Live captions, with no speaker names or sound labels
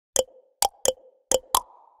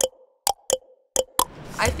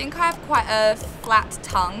I think I have quite a flat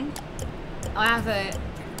tongue. I have a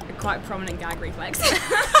quite prominent gag reflex.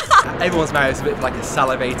 Everyone's mouth is a bit like a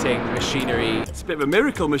salivating machinery. It's a bit of a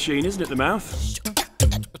miracle machine, isn't it, the mouth?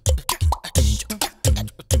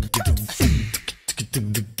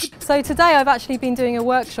 So today I've actually been doing a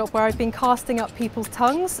workshop where I've been casting up people's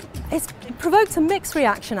tongues. It's provoked a mixed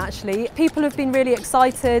reaction actually. People have been really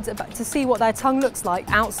excited to see what their tongue looks like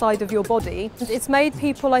outside of your body. It's made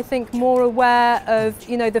people, I think, more aware of,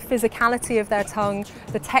 you know, the physicality of their tongue,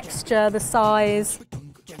 the texture, the size.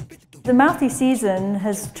 The Mouthy season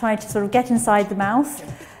has tried to sort of get inside the mouth,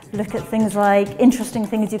 look at things like interesting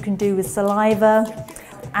things you can do with saliva.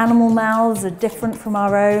 Animal mouths are different from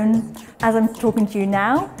our own. As I'm talking to you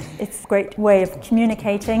now, it's a great way of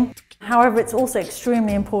communicating. However, it's also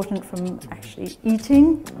extremely important from actually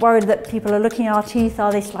eating. Worried that people are looking at our teeth,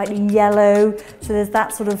 are they slightly yellow? So there's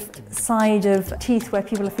that sort of side of teeth where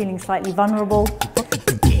people are feeling slightly vulnerable.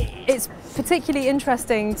 It's particularly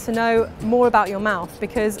interesting to know more about your mouth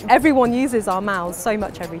because everyone uses our mouths so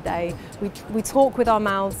much every day. We talk with our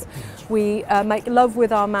mouths, we make love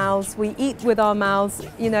with our mouths, we eat with our mouths,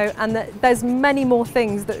 you know, and there's many more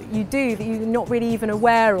things that you do that you're not really even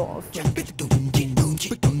aware of.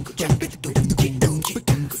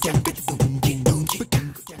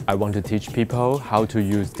 I want to teach people how to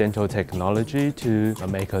use dental technology to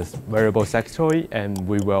make a wearable sex toy, and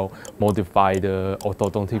we will modify the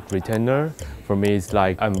orthodontic retainer. For me, it's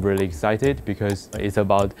like I'm really excited because it's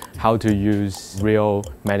about how to use real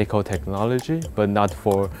medical technology, but not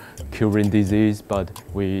for curing disease, but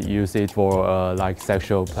we use it for like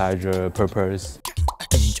sexual pleasure purpose.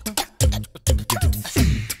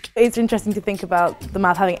 It's interesting to think about the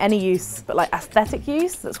mouth having any use but like aesthetic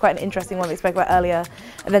use. That's quite an interesting one we spoke about earlier.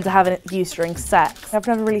 And then to have it use during sex. I've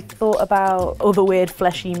never really thought about all the weird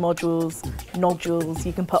fleshy nodules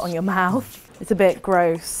you can put on your mouth. It's a bit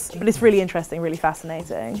gross, but it's really interesting, really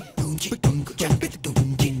fascinating.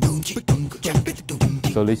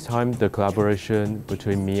 So this time, the collaboration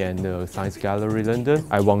between me and the Science Gallery London,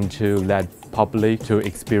 I want to let public to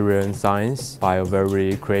experience science by a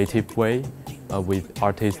very creative way. With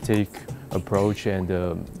artistic approach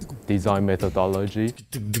and design methodology.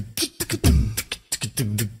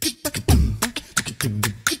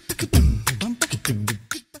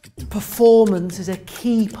 Performance is a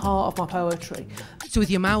key part of my poetry. So with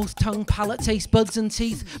your mouth, tongue, palate, taste, buds and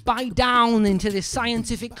teeth, bite down into this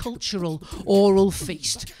scientific, cultural, oral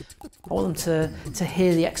feast. I want them to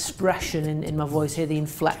hear the expression in my voice, hear the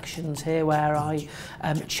inflections, hear where I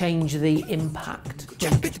change the impact.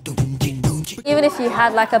 Even if you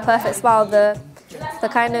had like a perfect smile, the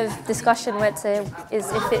kind of discussion went to is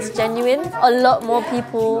if it's genuine. A lot more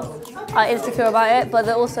people are insecure about it, but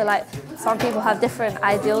they're also like, some people have different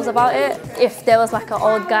ideals about it. If there was like an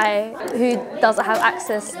old guy who doesn't have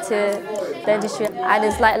access to the industry and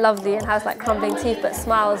is like lovely and has like crumbling teeth but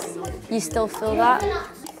smiles, you still feel that.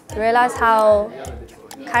 You realise how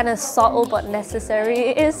kind of subtle but necessary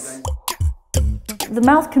it is. The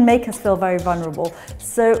mouth can make us feel very vulnerable,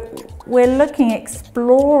 so we're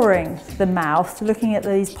exploring the mouth, looking at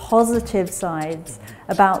these positive sides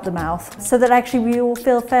about the mouth, so that actually we all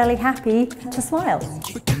feel fairly happy to smile.